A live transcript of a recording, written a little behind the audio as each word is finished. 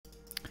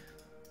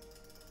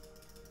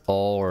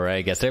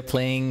Alright guys, they're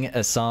playing a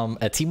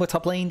Teemo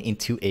top lane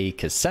into a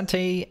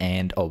K'Sante,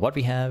 and what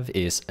we have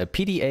is a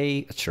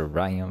PDA, a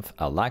Triumph,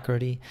 a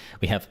Alacrity,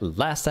 we have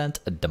Last Stand,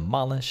 a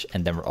Demolish,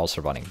 and then we're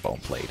also running Bone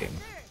Plating.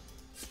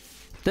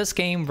 This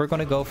game, we're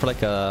gonna go for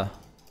like a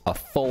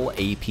full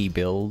AP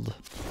build.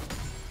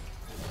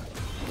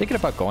 Thinking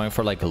about going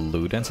for like a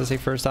ludens as a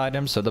first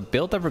item, so the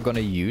build that we're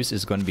gonna use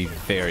is gonna be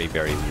very,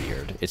 very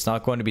weird. It's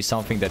not going to be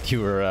something that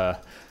you were,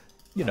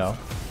 you know,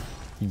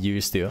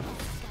 used to.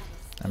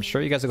 I'm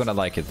sure you guys are gonna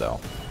like it though.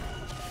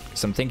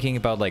 So I'm thinking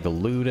about like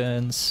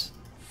ludens.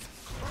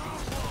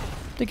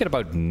 Thinking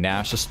about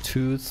Nash's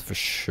Tooth for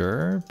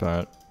sure,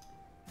 but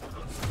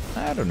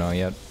I don't know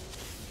yet.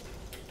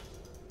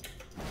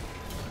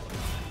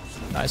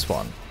 Nice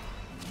one.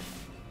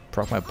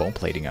 Proc my bone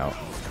plating out.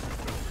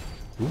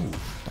 Ooh,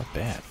 not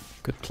bad.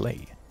 Good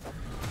play.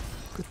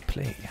 Good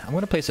play. I'm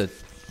gonna place a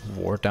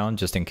ward down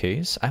just in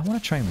case. I wanna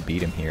try and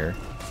beat him here.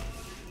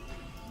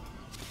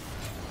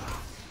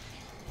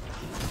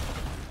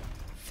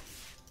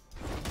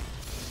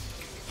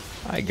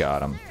 I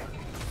got him.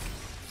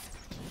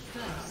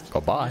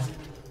 Goodbye.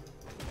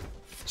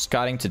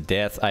 Scotting to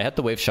death. I had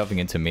the wave shoving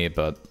into me,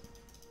 but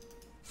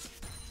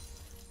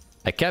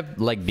I kept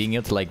like being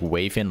able to like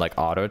wave in like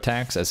auto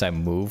attacks as I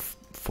move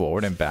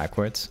forward and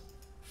backwards.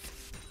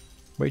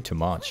 Way too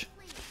much.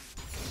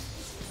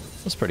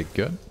 That's pretty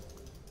good.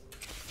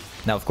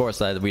 Now, of course,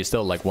 we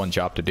still like one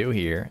job to do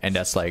here, and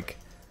that's like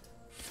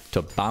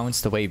to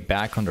bounce the wave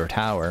back on their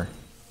tower.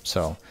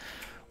 So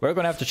we're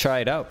gonna have to try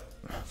it out.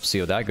 See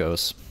how that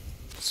goes.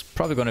 It's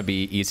probably going to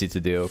be easy to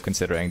do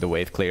considering the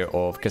wave clear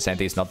of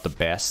K'Sante is not the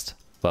best.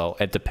 Well,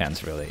 it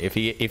depends really. If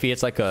he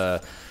hits like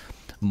a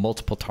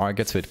multiple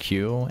targets with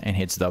Q and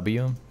hits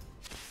W,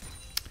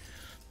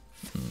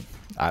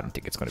 I don't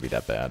think it's going to be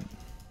that bad.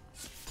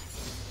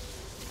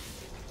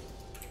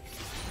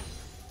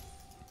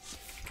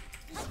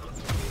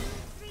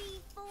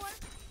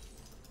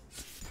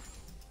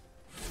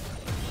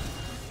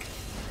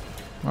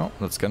 Well,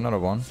 let's get another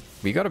one.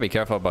 We got to be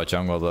careful about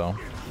jungle though.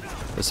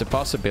 There's a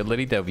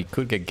possibility that we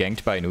could get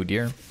ganked by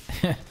Nudir.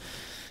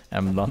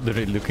 I'm not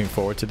really looking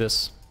forward to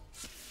this.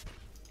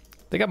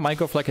 I think I might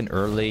go for like an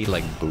early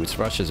like boots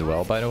rush as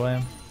well, by the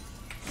way.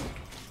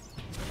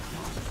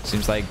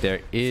 Seems like there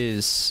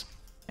is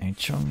a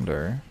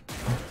jungler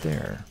right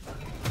there.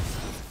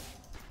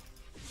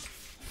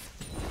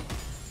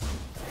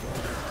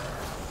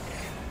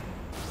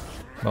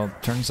 Well,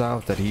 turns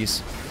out that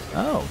he's...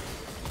 Oh!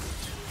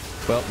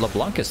 Well,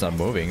 LeBlanc is not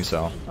moving,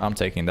 so I'm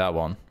taking that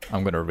one.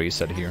 I'm gonna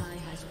reset here.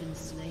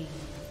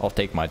 I'll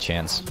take my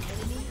chance.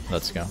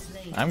 Let's go.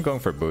 I'm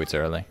going for boots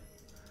early.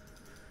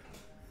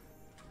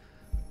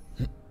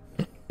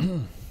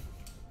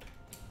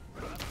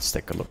 Let's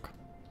take a look.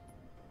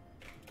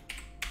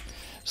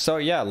 So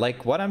yeah,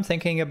 like what I'm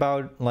thinking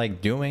about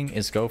like doing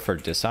is go for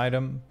this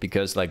item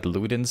because like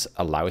ludens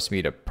allows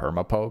me to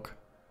permapoke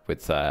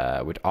with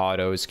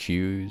autos,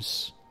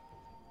 Qs.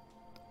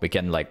 We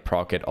can like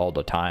proc it all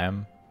the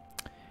time.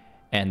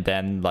 And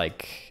then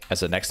like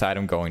as a next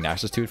item going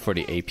Nash's Tooth for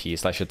the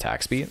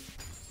AP/attack speed.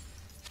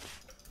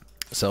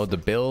 So the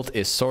build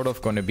is sort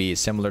of going to be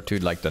similar to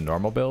like the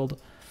normal build,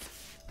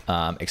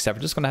 except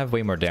we're just going to have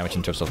way more damage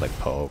in terms of like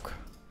poke,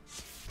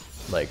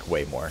 like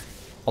way more.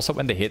 Also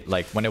when they hit,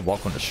 like when they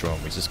walk on the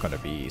shroom, it's just going to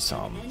be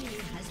some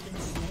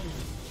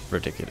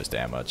ridiculous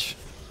damage.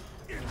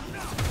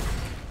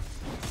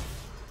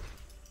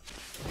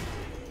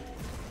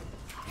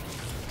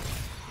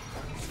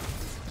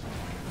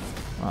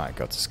 Oh, I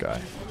got this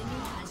guy.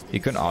 He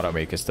couldn't auto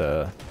me because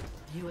I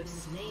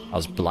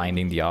was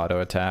blinding the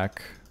auto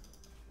attack.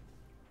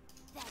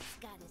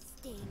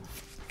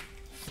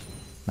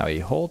 Now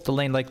you hold the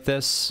lane like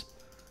this.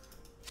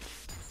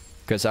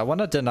 Because I want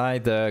to deny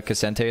the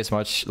K'Sante as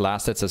much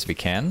last hits as we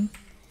can.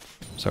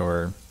 So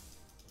we're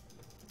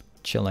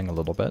chilling a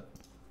little bit.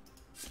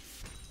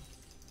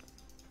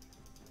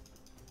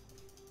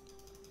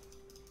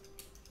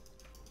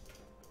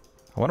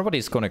 I wonder what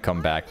he's going to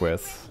come back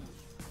with.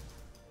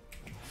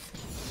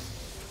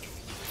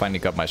 Finally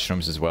got my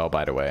shrooms as well,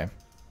 by the way.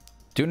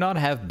 Do not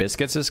have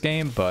biscuits this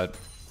game, but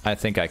I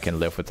think I can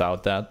live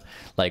without that.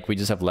 Like, we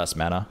just have less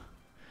mana.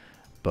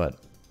 But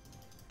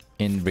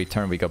in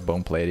return, we got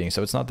bone plating,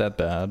 so it's not that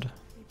bad.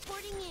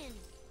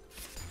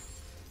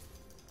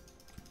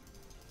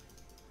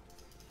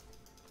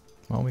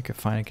 Well, we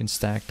finally can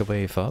stack the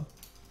wave up.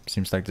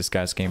 Seems like this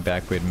guy's came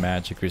back with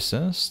magic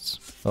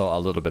resist. Well, a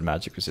little bit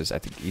magic resist. I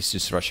think he's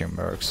just rushing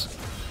mercs.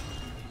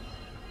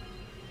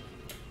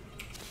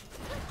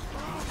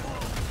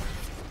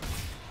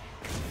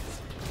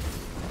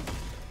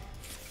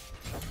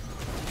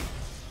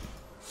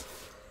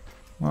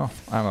 Well,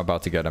 I'm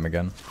about to get him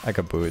again. I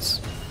got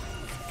boots.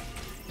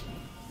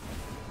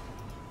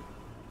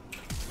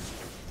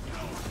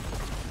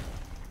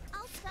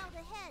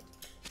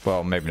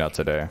 Well, maybe not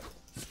today.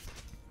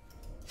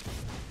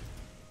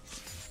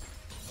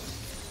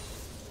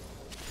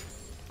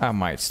 I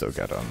might still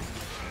get him.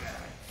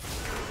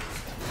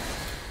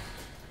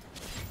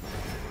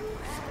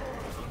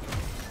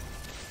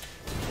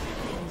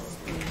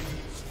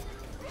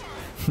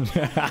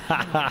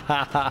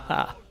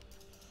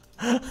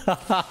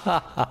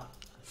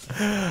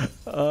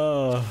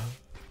 Oh,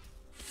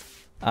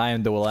 I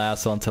am the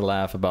last one to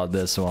laugh about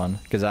this one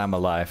because I'm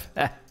alive.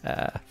 I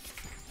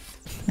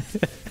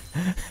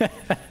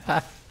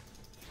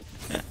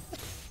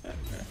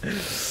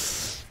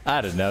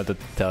don't know what to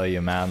tell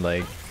you, man.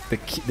 Like the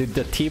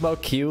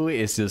Teemo Q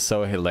is just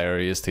so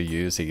hilarious to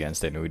use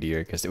against an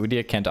Udyr because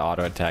Udyr can't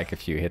auto attack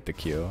if you hit the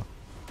Q.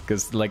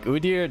 Because like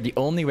Udyr, the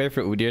only way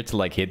for Udyr to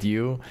like hit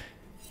you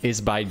is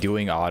by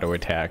doing auto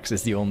attacks.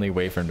 It's the only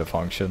way for him to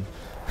function.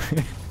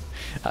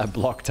 I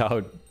blocked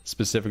out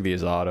specifically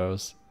his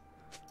autos.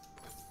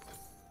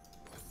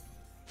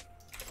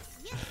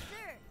 Yes,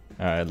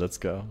 All right, let's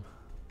go.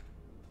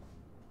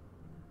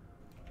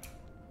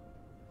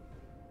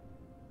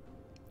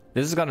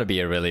 This is gonna be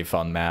a really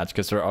fun match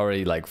because we're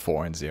already like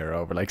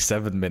 4-0. We're like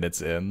 7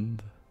 minutes in.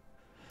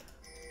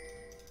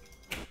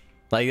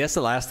 Like that's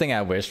the last thing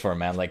I wish for,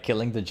 man. Like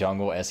killing the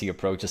jungle as he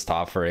approaches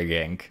top for a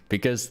gank,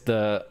 because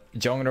the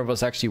jungler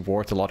was actually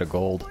worth a lot of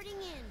gold.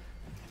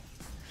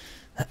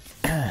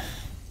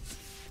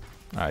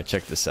 Alright,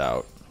 check this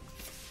out.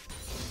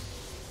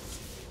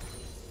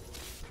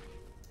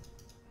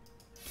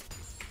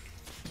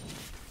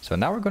 So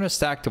now we're gonna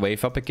stack the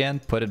wave up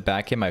again, put it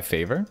back in my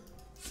favor.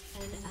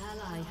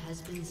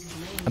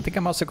 I think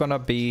I'm also gonna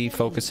be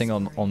focusing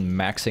on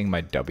maxing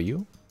my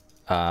W,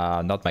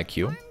 not my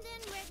Q.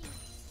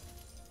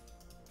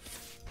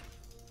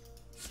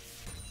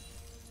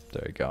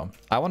 There you go.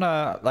 I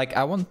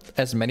want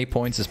as many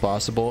points as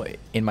possible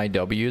in my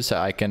W so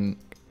I can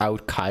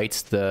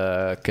out-kite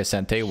the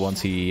Cassante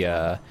once he,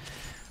 you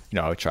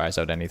know, tries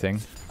out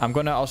anything. I'm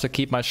gonna also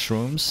keep my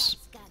shrooms.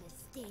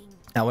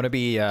 I want to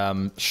be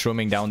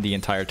shrooming down the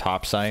entire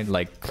top side,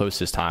 like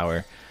closest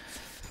tower.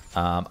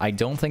 I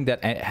don't think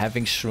that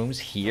having shrooms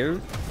here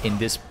in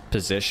this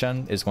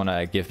position is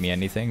gonna give me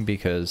anything,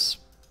 because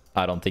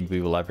I don't think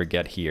we will ever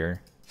get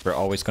here. We're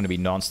always going to be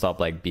non-stop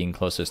like being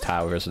closest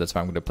tower, so that's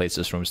why I'm going to place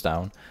the shrooms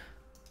down.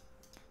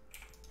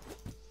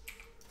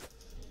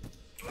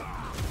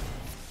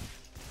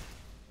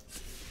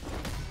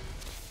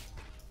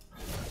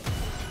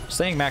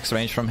 Staying max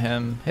range from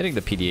him, hitting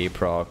the PDA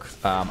proc.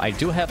 I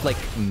do have like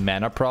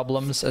mana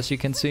problems, as you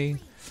can see.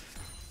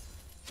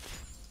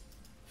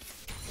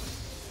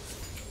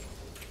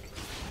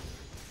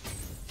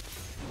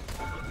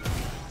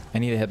 I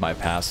need to hit my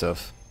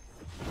passive.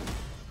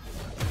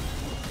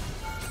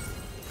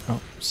 Oh,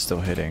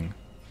 still hitting.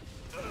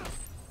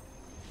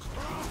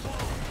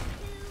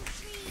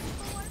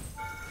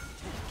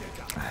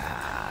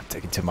 Ah,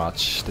 taking too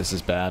much. This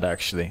is bad,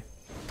 actually.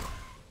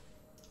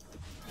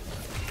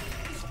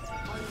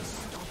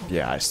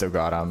 Yeah, I still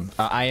got him.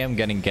 I am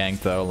getting ganked,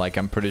 though. Like,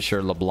 I'm pretty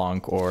sure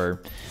LeBlanc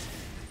or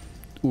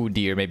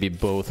Udyr, maybe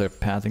both are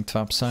pathing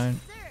topside.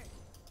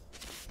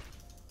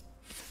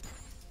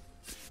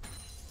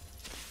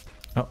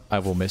 Oh, I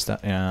will miss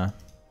that. Yeah.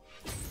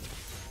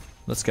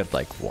 Let's get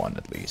like one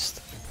at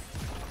least.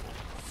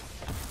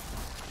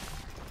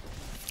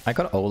 I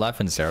got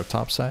Olaf and Zero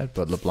topside,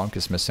 but LeBlanc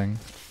is missing.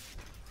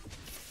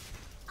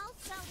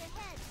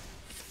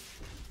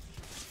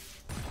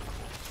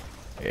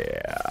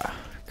 Yeah,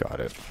 got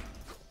it.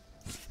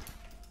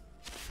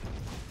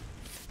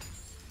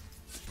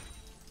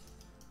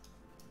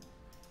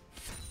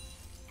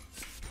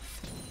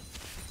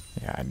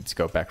 Yeah, I need to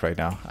go back right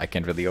now. I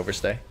can't really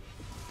overstay.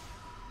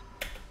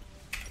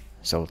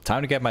 So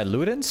time to get my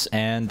ludens,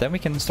 and then we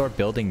can start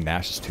building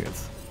Nash's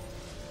Tooth.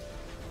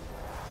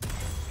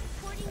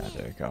 Yeah,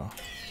 there you go.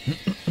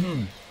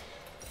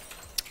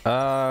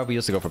 We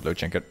used to go for blue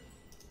trinket.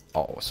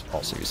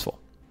 Also useful.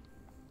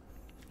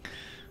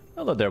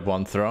 Hello there,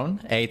 One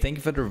Throne. Hey, thank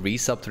you for the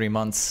resub 3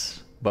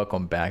 months.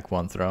 Welcome back,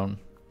 One Throne.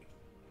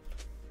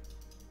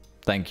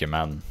 Thank you,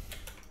 man.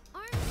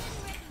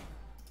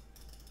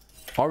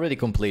 Already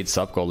complete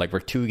sub goal. Like, we're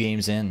 2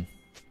 games in.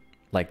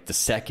 Like, the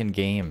second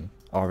game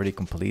already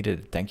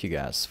completed. Thank you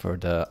guys for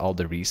all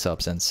the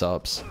resubs and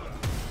subs.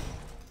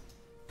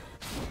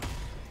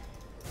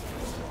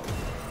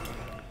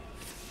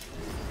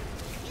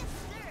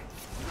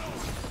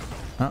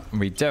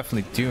 We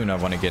definitely do not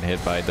want to get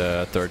hit by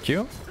the third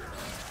Q.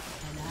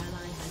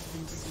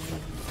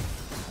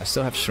 I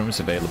still have shrooms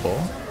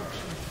available.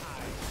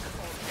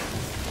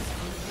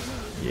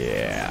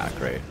 Yeah,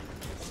 great.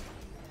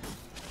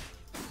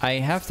 I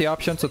have the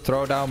option to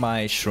throw down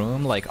my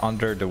shroom like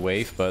under the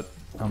wave, but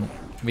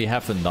we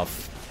have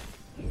enough.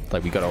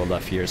 Like, we got all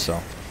left here,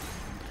 so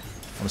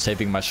I'm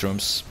saving my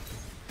shrooms.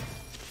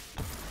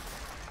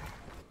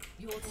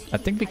 I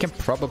think we can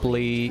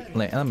probably...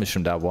 Let me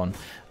shroom that one.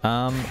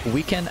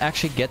 We can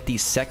actually get the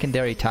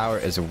secondary tower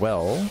as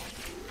well.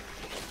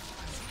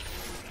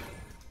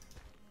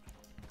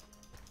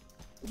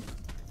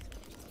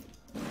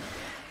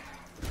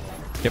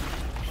 Yep.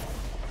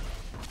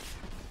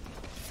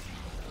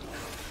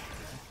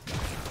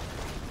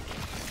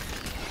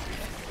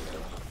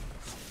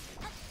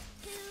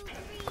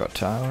 Got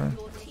tower.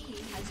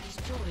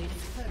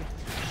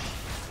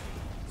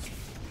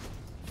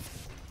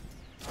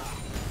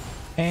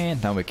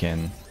 And now we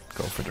can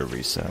go for the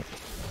reset.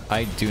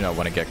 I do not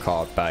want to get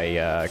caught by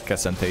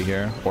Cassante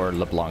here, or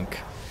LeBlanc.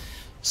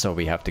 So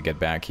we have to get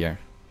back here.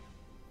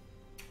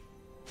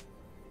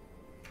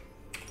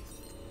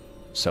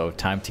 So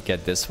time to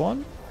get this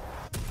one.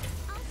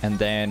 And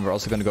then we're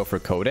also going to go for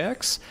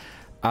Codex.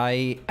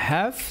 I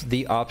have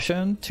the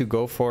option to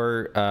go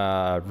for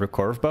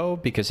recurve bow,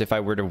 because if I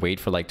were to wait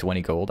for like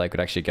 20 gold, I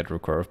could actually get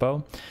recurve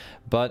bow.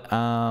 But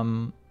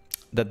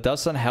that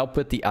doesn't help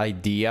with the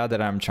idea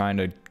that I'm trying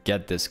to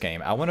get this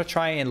game. I want to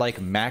try and like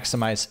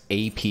maximize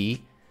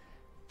AP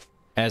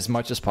as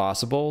much as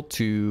possible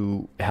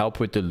to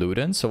help with the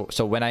ludens.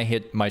 So when I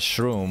hit my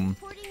shroom,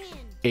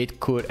 it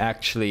could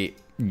actually,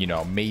 you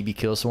know, maybe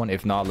kill someone,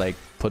 if not like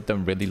put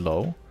them really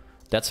low.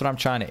 That's what I'm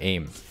trying to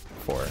aim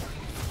for.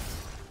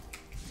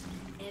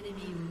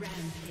 Enemy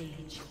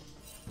rampage.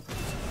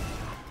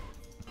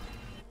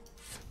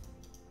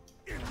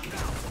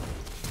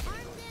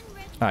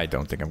 I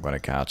don't think I'm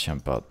gonna catch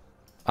him, but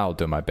I'll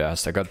do my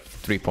best. I got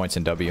 3 points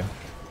in W.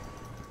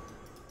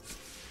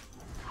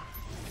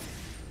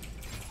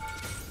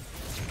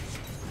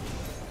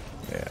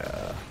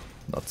 Yeah,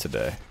 not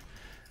today.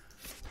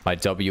 My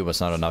W was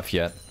not enough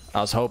yet.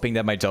 I was hoping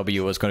that my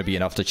W was going to be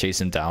enough to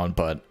chase him down,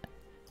 but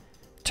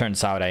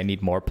turns out I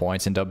need more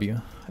points in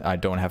W. I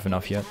don't have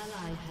enough yet.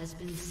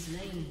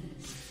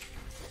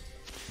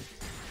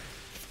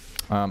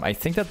 I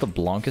think that the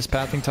Blanc is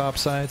pathing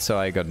topside, so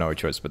I got no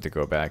choice but to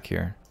go back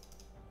here.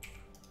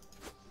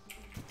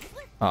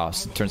 Oh,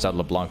 so it turns out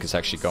LeBlanc is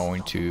actually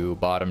going to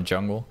bottom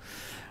jungle.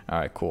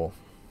 Alright, cool.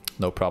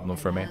 No problem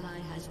for me.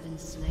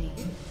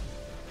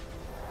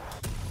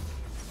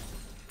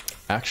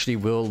 Actually,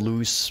 we'll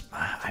lose...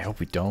 I hope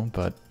we don't,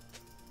 but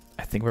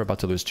I think we're about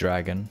to lose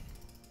Dragon.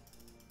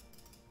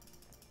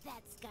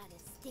 That's gotta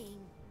sting.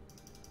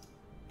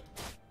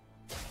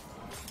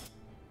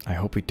 I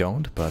hope we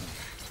don't, but...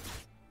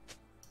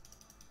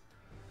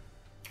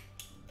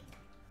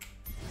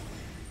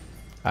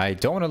 I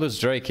don't want to lose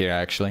Drake here,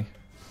 actually.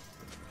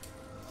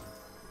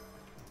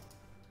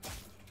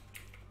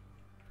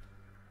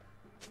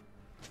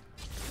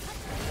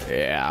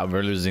 Yeah,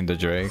 we're losing the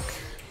Drake.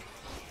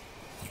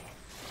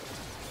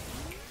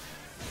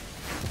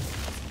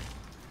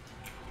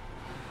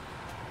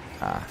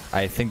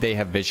 I think they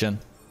have vision.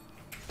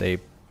 They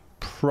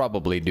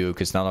probably do,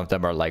 because none of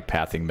them are like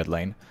pathing mid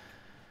lane.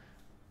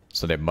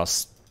 So they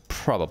must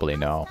probably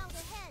know.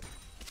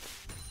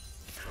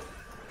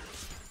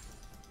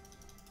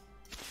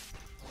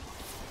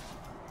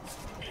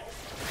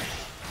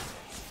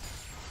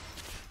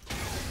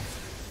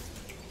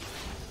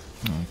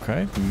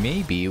 Okay,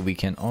 maybe we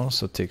can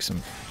also take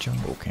some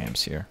jungle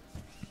camps here.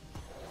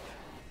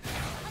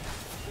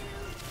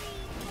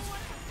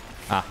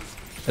 Ah,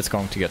 it's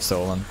going to get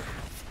stolen.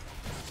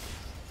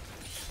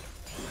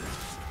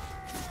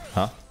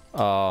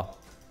 Huh?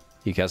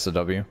 He casts a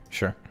W,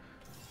 sure.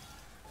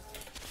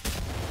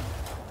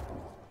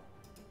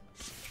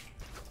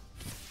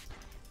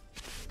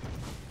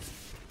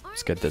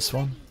 Let's get this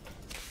one.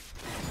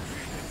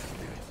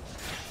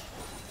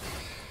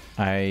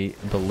 I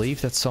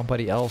believe that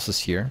somebody else is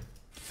here.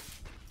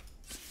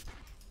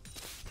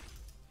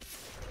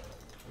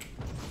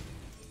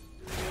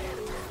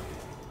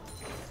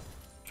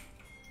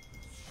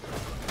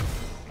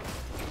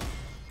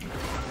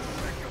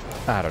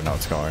 I don't know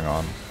what's going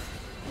on.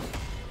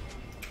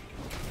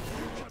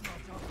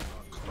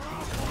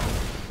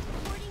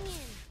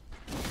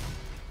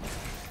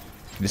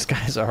 These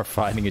guys are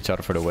fighting each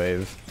other for the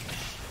wave.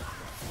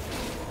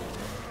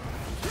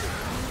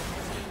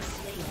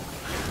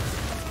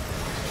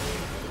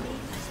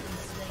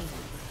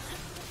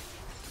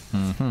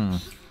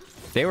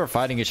 They were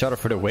fighting each other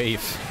for the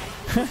wave.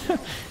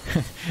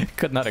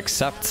 Could not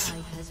accept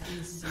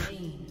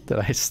that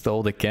I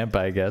stole the camp,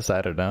 I guess.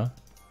 I don't know.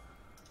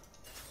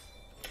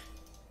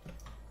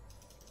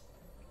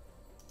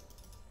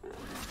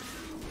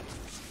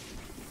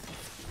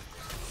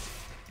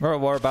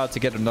 We're about to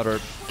get another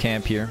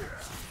camp here.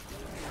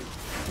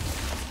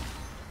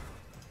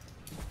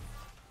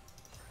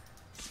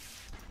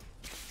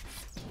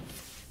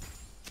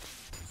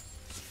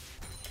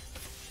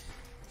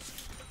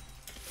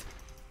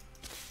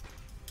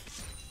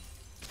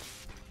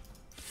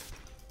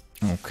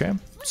 Okay,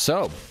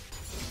 so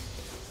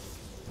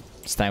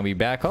it's time we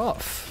back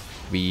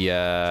off. We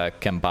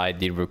can buy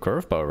the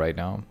recurve bow right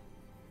now.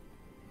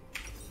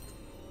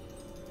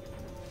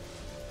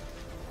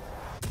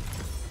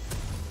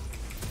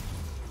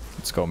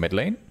 Let's go mid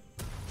lane.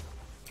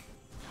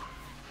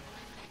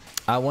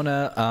 I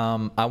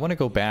wanna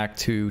go back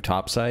to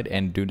topside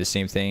and do the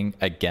same thing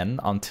again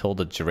until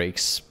the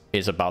Drakes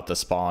is about to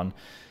spawn.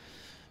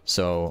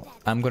 So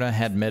I'm gonna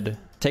head mid,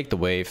 take the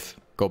wave,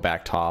 go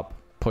back top,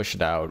 push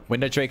it out. When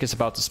the Drake is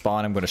about to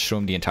spawn, I'm gonna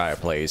shroom the entire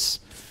place.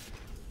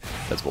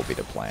 That will be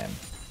the plan.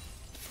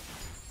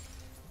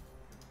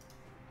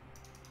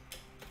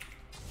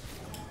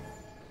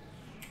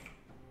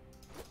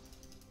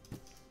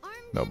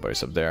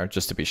 Nobody's up there.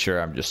 Just to be sure,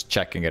 I'm just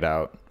checking it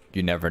out.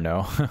 You never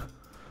know.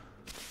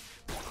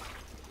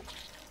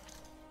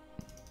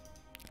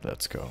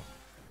 Let's go.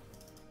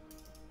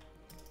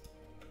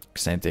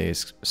 Cassandra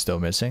is still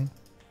missing.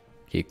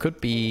 He could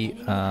be,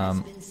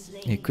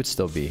 he could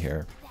still be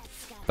here.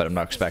 But I'm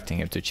not expecting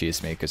him to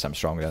cheese me because I'm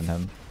stronger than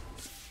him.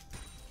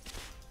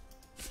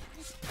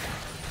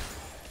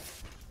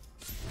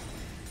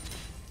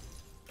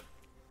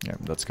 Yeah,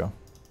 let's go.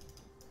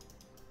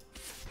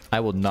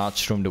 I will not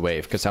shroom the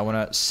wave because I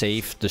want to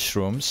save the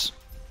shrooms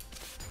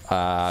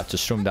to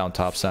shroom down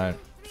top side.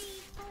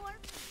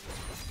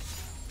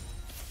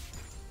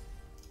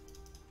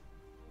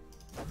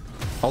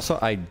 Also,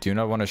 I do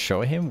not want to show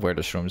him where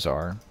the shrooms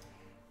are.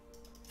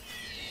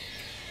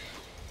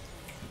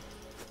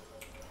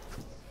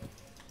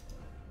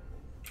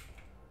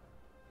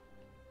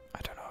 I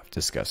don't know if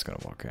this guy's gonna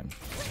walk in.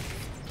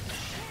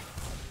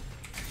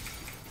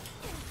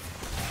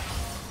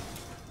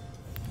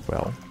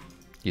 Well,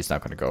 he's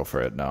not gonna go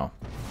for it now.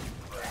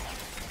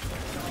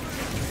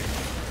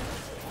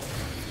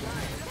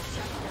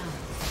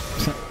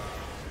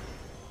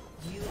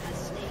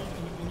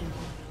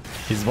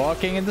 He's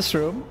walking in this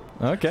room.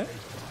 Okay.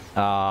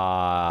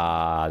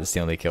 That's the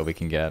only kill we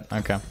can get.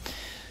 Okay.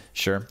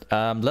 Sure.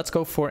 Let's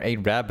go for a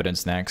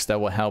rabadon next. That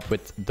will help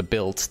with the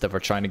build that we're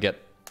trying to get.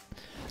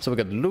 So we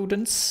got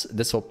ludens.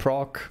 This will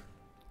proc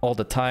all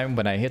the time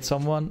when I hit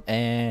someone.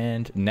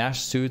 And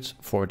Nash suits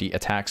for the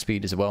attack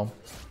speed as well.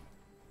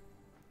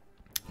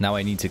 Now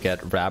I need to get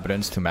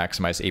rabadons to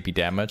maximize AP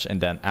damage.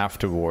 And then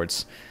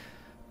afterwards,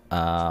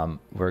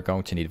 we're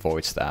going to need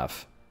void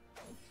staff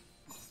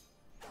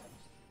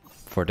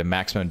for the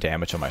maximum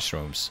damage on my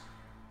shrooms.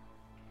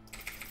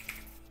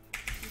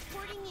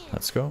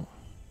 Let's go.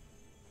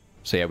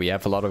 So yeah, we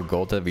have a lot of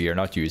gold that we are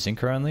not using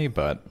currently,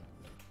 but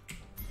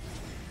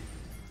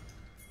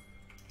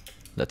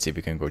let's see if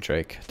we can go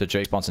Drake. The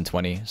Drake spawns in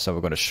 20, so we're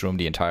going to shroom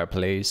the entire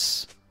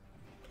place.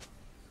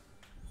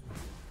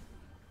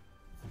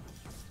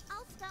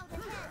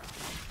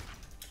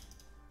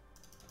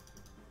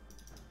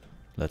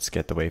 Let's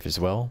get the wave as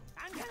well.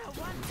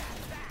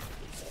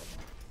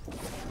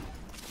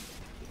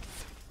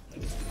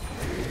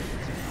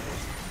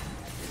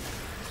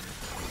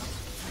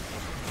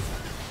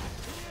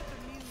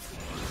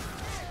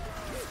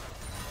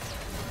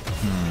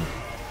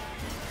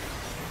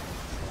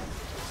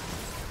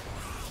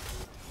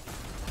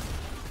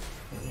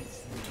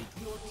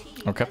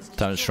 Okay,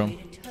 time to shroom.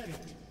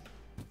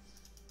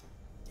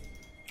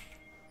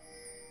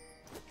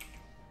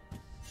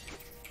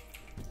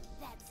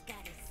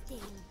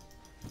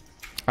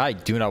 I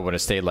do not want to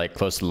stay like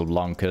close to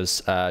LeBlanc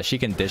because she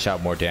can dish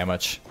out more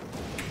damage.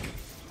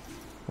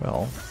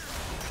 Well.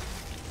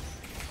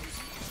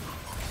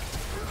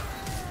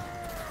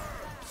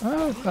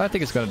 Oh, I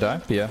think it's gonna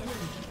die, yeah.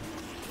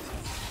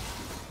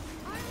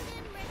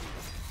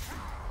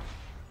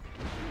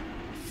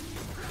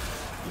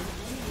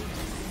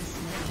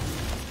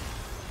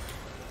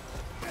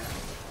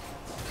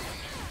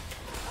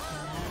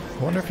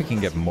 I wonder if we can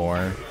get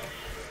more.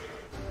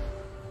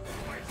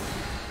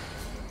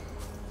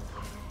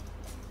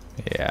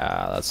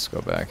 Yeah, let's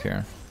go back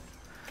here.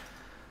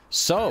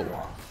 So,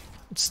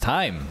 it's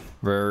time.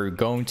 We're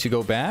going to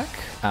go back.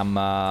 I'm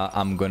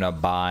gonna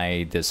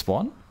buy this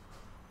one.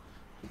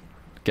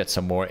 Get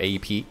some more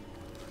AP.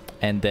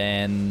 And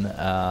then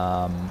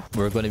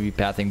we're gonna be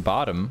pathing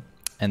bottom.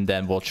 And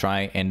then we'll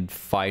try and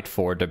fight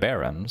for the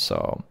Baron,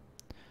 so...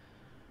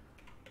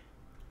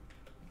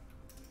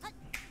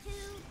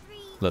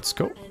 Let's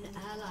go. An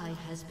ally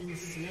has been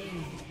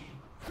slain.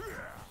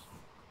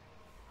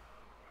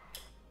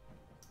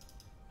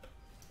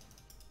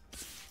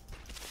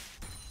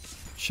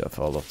 Shove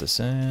all of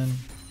this in.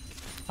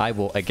 I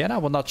will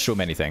not shroom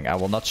anything. I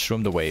will not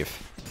shroom the wave.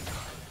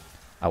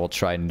 I will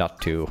try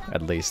not to,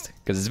 at least.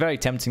 Because it's very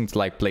tempting to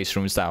like place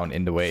shrooms down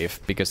in the wave,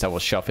 because that will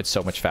shove it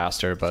so much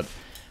faster, but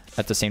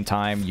at the same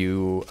time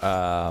you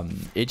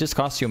it just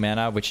costs you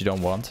mana, which you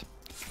don't want.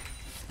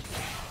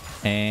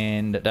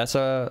 And that's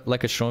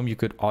like a shroom you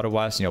could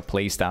otherwise, you know,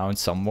 place down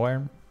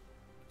somewhere.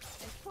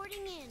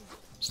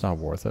 It's not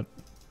worth it.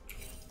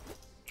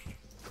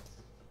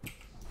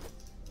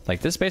 Like,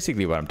 this is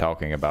basically what I'm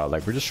talking about.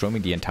 Like, we're just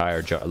shrooming the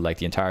entire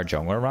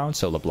jungle around,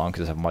 so LeBlanc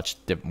has a much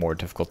more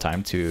difficult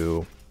time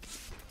to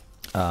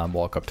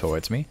walk up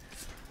towards me.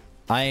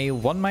 I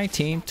want my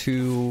team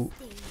to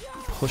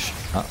push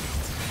up.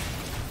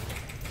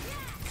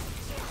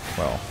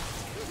 Well,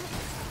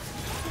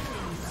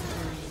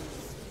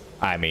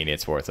 I mean,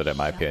 it's worth it in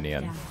my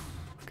opinion,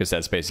 because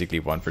that's basically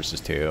 1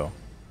 versus 2.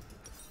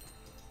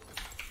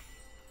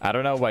 I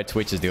don't know why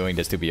Twitch is doing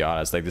this, to be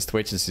honest. Like, this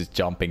Twitch is just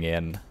jumping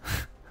in.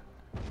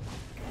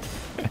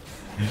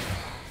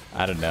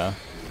 I don't know.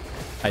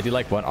 I do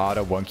like 1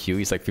 auto, 1 Q.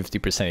 He's like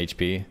 50%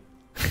 HP.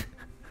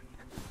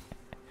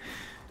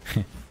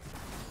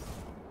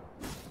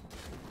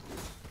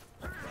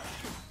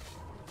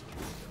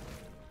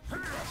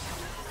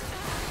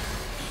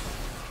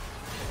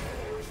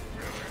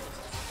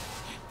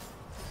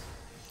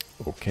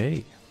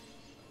 Okay.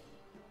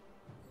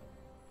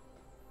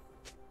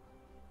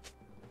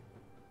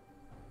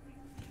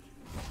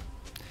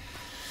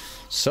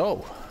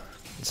 So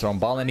I'm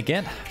balling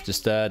again.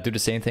 Just do the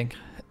same thing.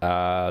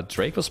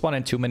 Drake will spawn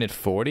in 2 minutes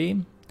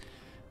 40.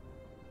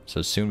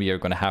 So soon we are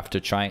gonna have to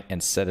try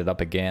and set it up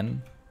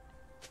again.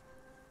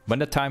 When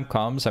the time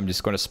comes, I'm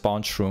just gonna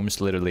spawn shrooms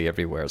literally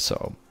everywhere,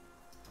 so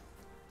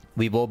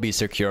we will be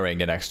securing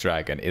the next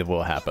dragon. It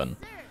will happen.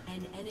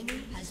 An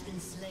enemy has been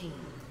slain.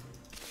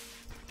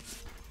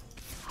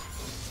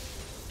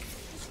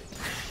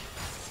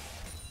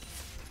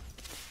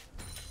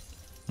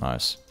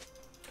 Nice.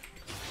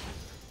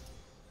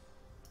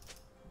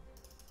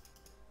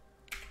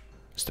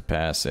 Just the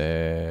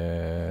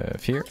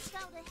passive here.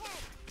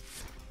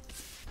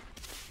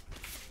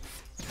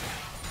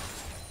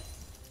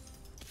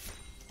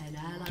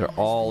 They're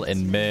all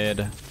in mid.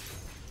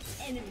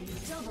 Enemy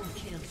double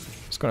kill.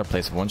 Just gonna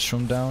place one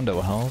shroom down, that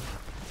will help.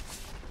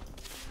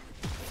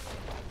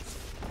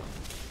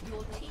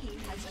 Your team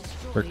has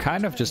destroyed. We're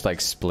kind of just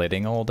like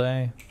splitting all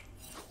day.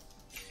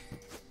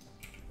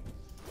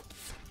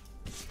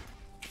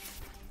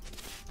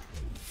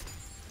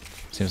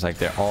 Seems like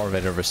they're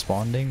already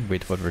responding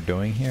with what we're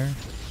doing here.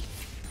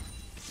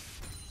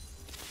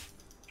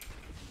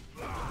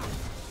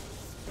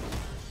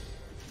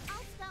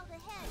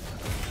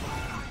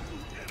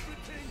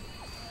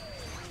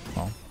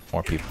 Oh,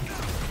 more people.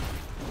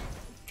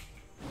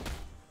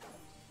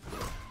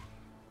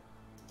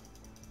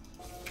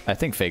 I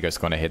think Fager's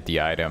gonna hit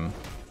the item.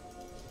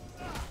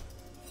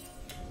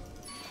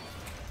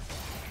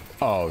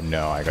 Oh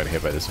no, I got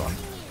hit by this one.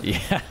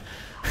 Yeah.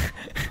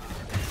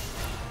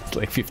 It's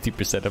like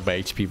 50% of my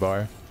HP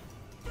bar.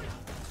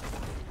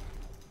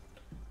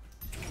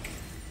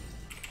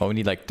 Oh, we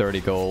need like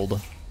 30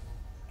 gold.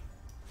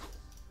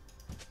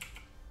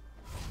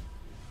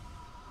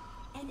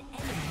 An enemy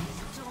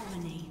is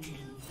dominating.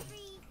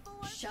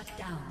 Shut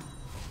down.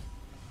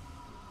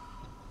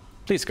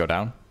 Please go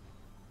down.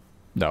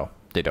 No,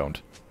 they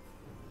don't.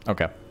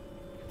 Okay.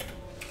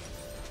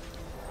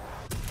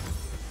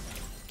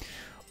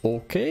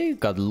 Okay,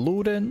 got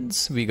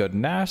ludens, we got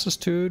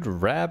nashor,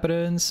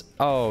 rabadons.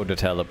 Oh, the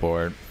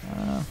teleport.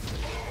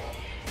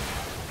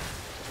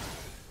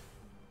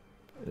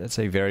 That's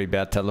a very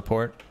bad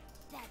teleport.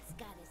 That's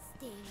gotta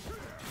sting.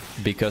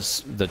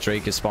 Because the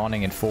Drake is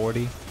spawning in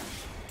 40.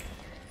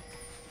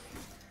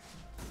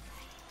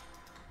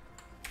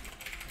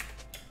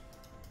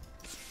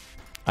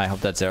 I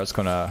hope that Zera's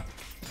gonna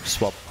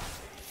swap.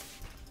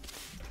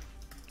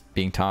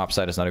 Being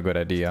topside is not a good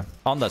idea.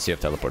 Unless you have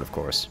teleport, of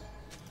course.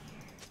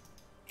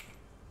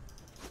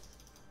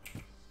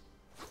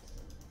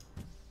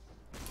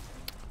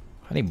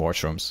 I need more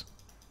shrooms.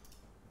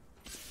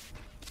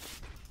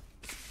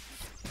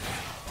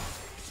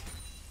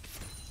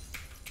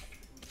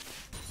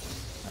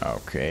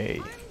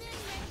 Okay.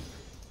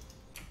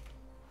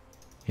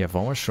 You have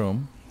one more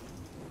shroom.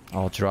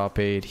 I'll drop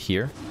it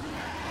here.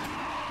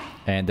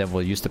 And then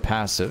we'll use the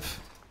passive.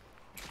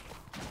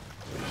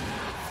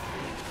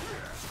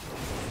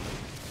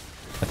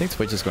 I think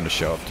Twitch is going to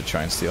show up to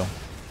try and steal.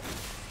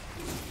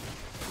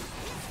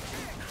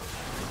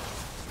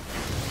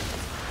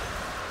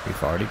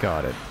 We've already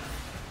got it.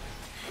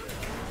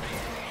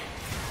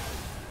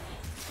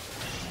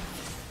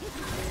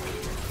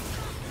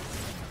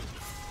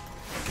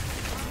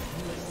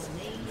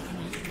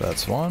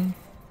 That's one.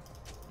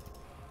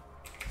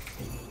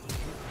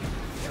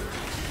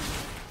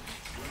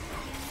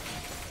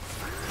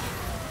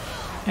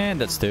 And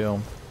that's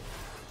two.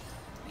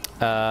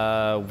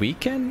 We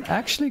can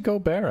actually go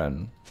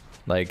Baron.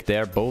 Like,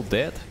 they're both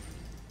dead.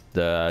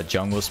 The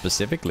jungle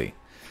specifically.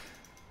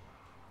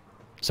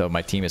 So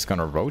my team is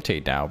gonna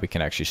rotate now. We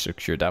can actually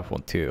secure that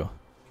one too.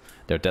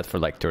 They're dead for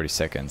like 30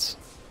 seconds.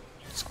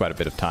 It's quite a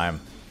bit of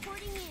time.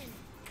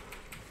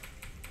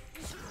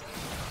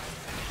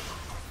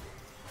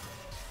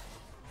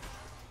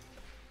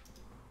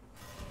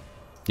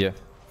 Yeah.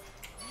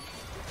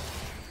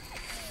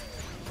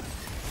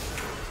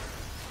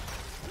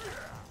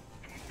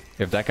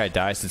 If that guy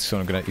dies, it's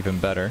gonna get even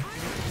better.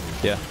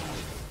 Yeah.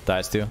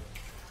 Dies too.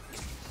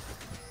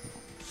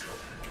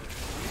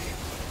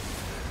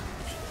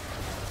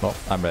 Well,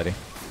 I'm ready.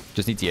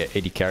 Just need the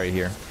 80 carry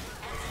here.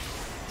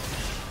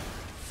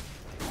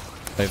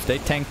 If they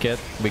tank it,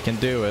 we can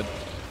do it.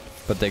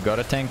 But they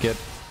gotta tank it.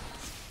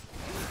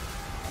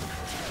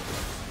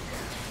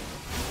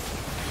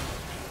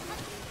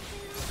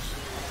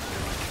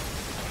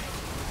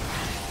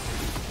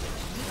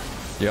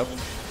 Yep.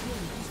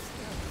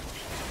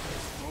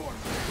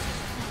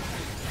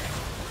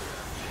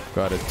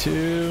 Got it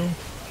too.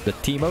 The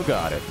Teemo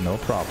got it, no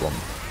problem.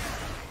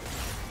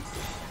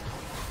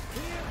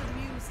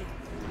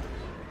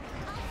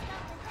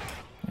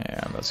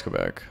 Yeah, let's go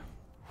back.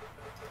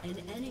 An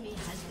enemy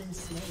has been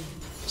slain.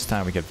 It's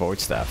time we get Void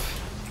Staff.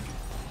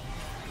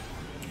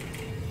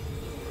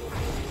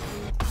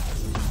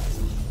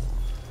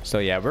 So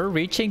yeah, we're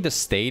reaching the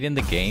state in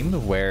the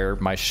game where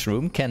my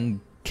shroom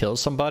can kill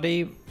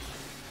somebody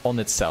on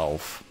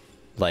itself.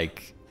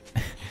 Like,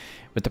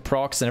 with the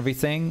procs and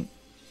everything,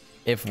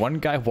 if one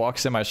guy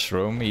walks in my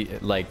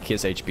shroom, like,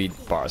 his HP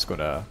bar is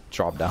gonna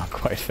drop down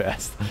quite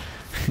fast.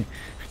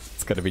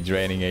 It's gonna be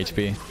draining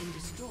HP.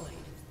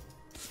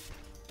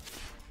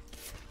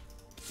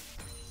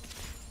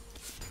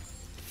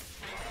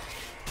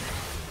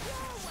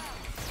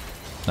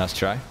 Nice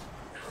try.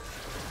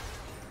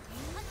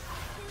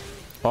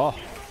 Oh.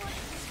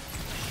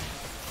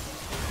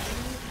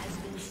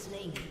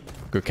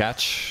 Good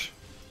catch.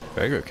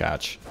 Very good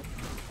catch.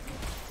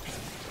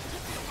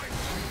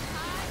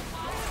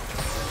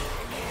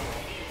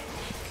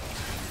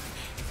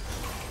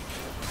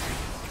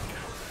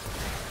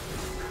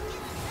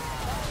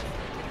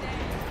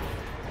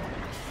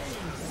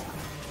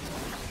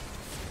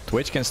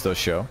 Twitch can still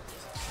show.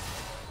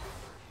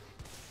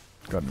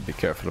 Gotta be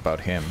careful about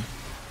him.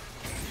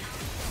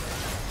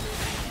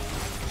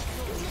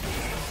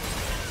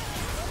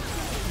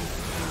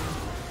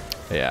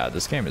 Yeah,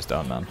 this game is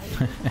done, man.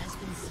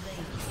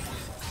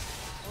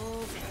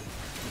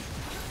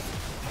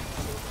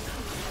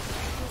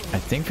 I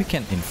think we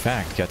can, in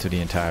fact, get to the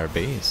entire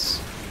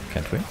base.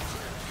 Can't we?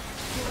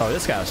 Oh,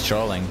 this guy was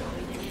trolling.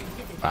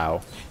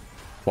 Wow.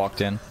 Walked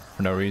in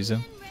for no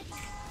reason.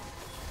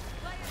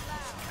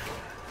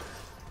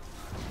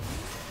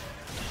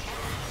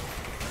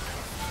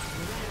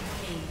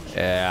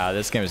 Yeah,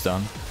 this game is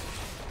done.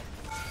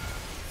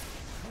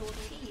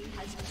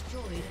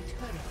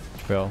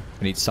 Well,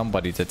 we need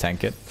somebody to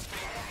tank it.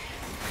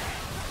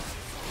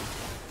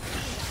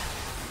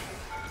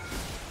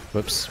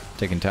 Whoops,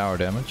 taking tower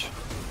damage.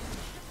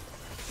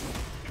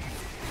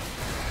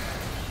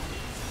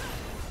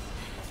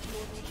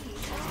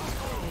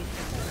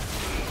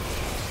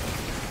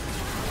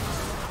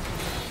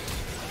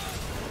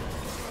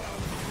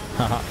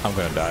 Haha, I'm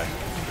gonna die.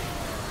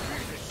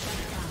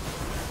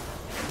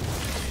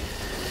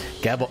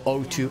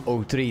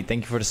 Gabo0203,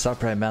 thank you for the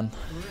sub, right, man?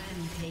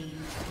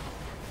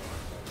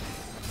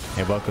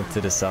 Hey, welcome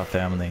to the sub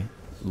family.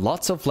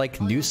 Lots of like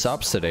new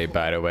subs today,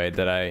 by the way,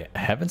 that I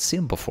haven't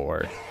seen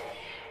before.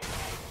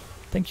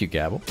 Thank you,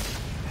 Gabo.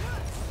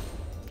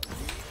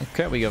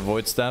 Okay, we got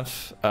void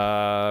stuff.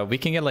 We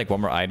can get like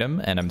one more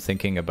item, and I'm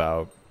thinking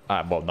about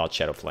well, not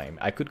shadowflame.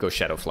 I could go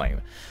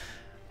shadowflame.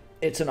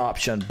 It's an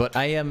option, but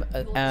I'm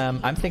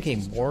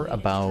thinking more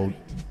about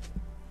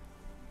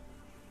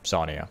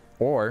Sonya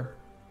or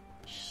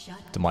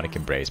Demonic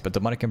Embrace, but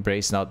Demonic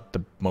Embrace is not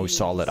the most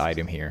solid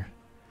item here.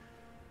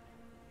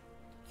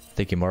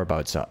 Thinking more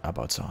about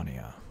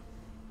Sonya.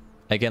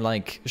 Again,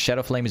 like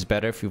Shadowflame is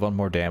better if we want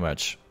more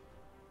damage.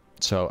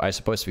 So I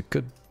suppose we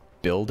could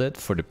build it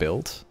for the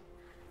build,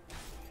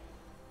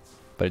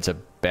 but it's a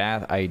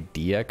bad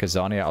idea because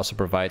Sonya also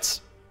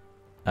provides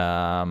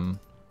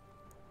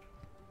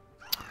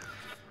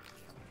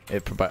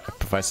it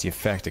provides the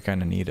effect I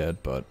kind of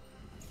needed, but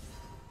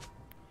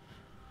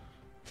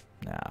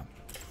nah.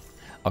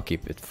 I'll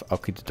keep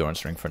the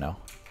Doran's Ring for now.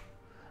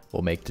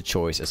 We'll make the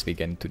choice as we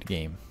get into the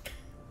game.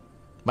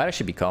 Might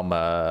actually become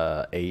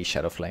a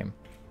Shadowflame.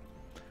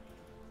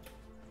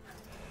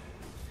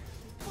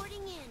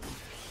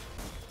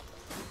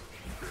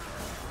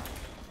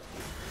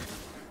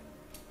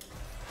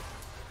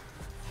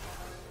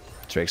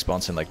 Drake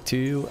spawns in like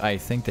 2. I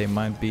think they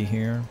might be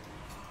here.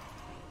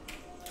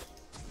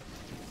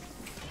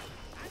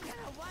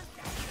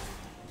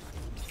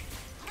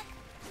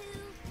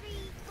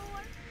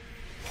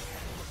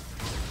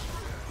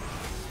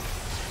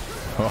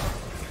 Oh.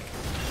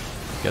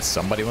 Guess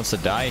somebody wants to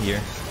die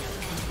here.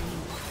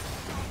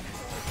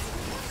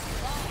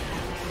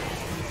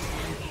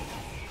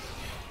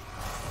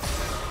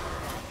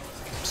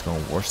 It's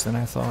going worse than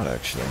I thought,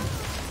 actually.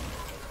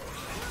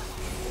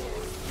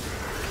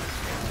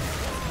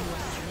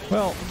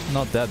 Well,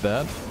 not that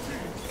bad.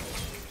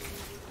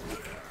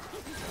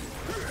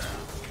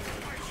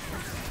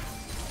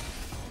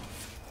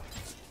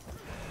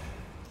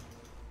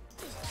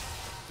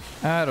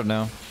 I don't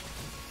know.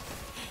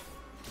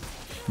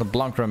 The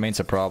Blanc remains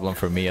a problem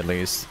for me, at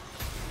least.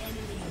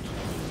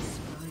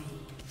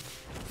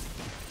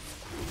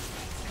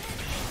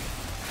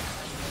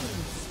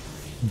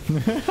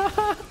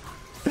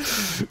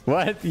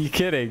 What? You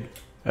kidding?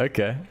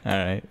 Okay,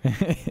 alright.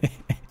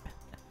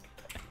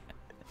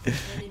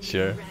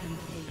 Sure.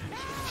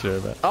 Sure,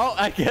 man. Oh,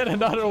 I get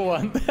another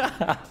one!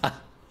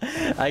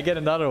 I get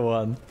another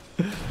one.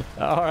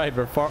 Alright,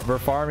 we're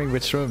farming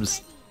with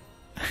shrooms.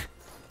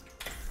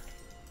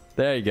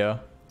 There you go.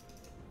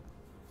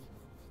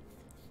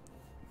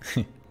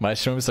 My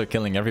shrooms are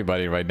killing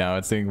everybody right now.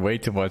 It's doing way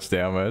too much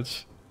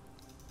damage.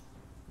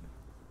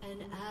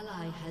 An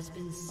ally has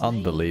been slain.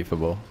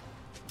 Unbelievable.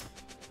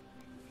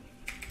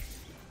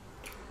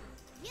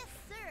 Yes,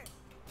 sir.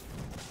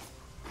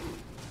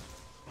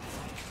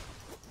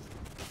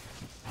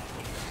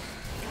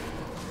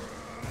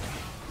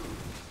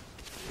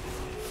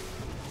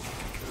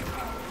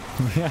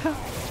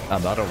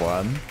 Another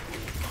one.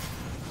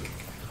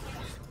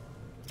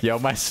 Yo,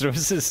 my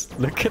shrooms is...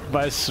 Look at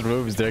my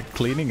shrooms. They're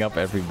cleaning up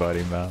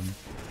everybody, man.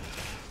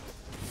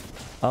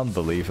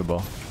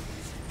 Unbelievable.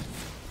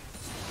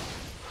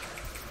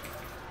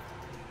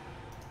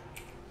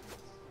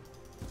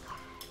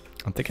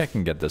 I think I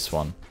can get this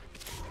one.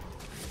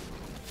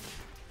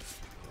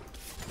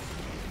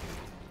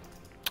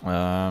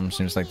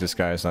 Seems like this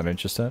guy is not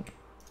interested.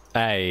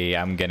 Hey,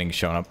 I'm getting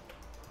shown up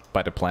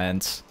by the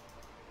plants.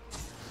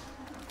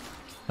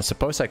 I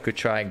suppose I could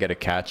try and get a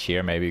catch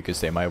here, maybe,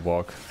 because they might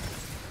walk.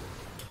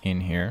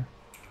 in here.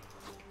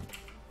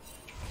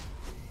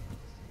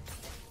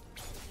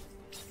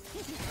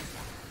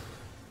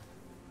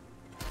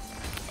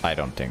 I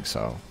don't think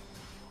so.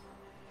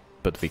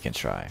 But we can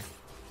try.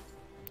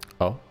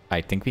 Oh,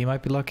 I think we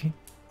might be lucky.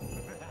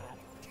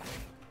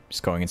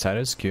 Just going inside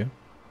his queue.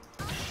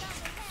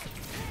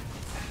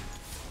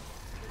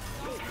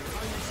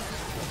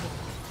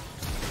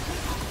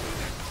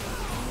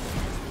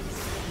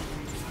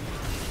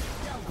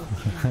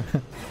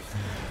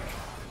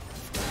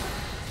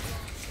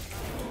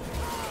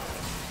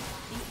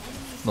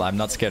 Well, I'm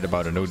not scared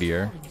about an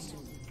Udyr.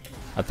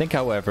 I think,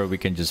 however, we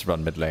can just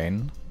run mid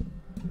lane.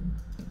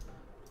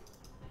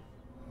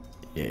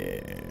 Yeah,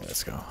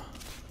 let's go.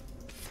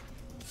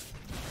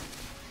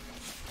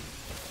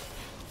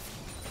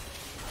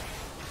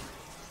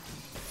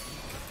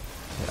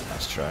 Yeah,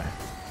 let's try.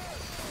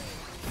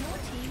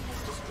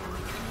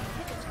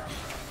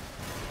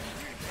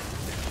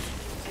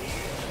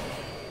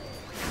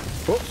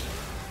 Oh!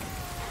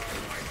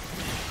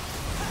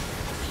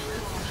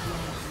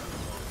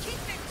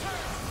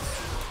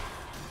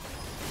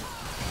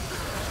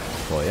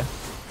 Well, yeah,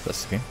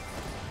 that's the game.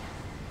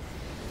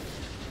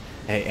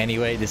 Hey,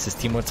 anyway, this is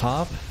Teemo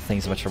Top.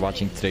 Thanks so much for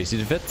watching today's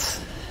video vid,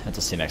 and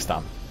I'll see you next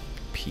time.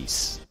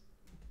 Peace.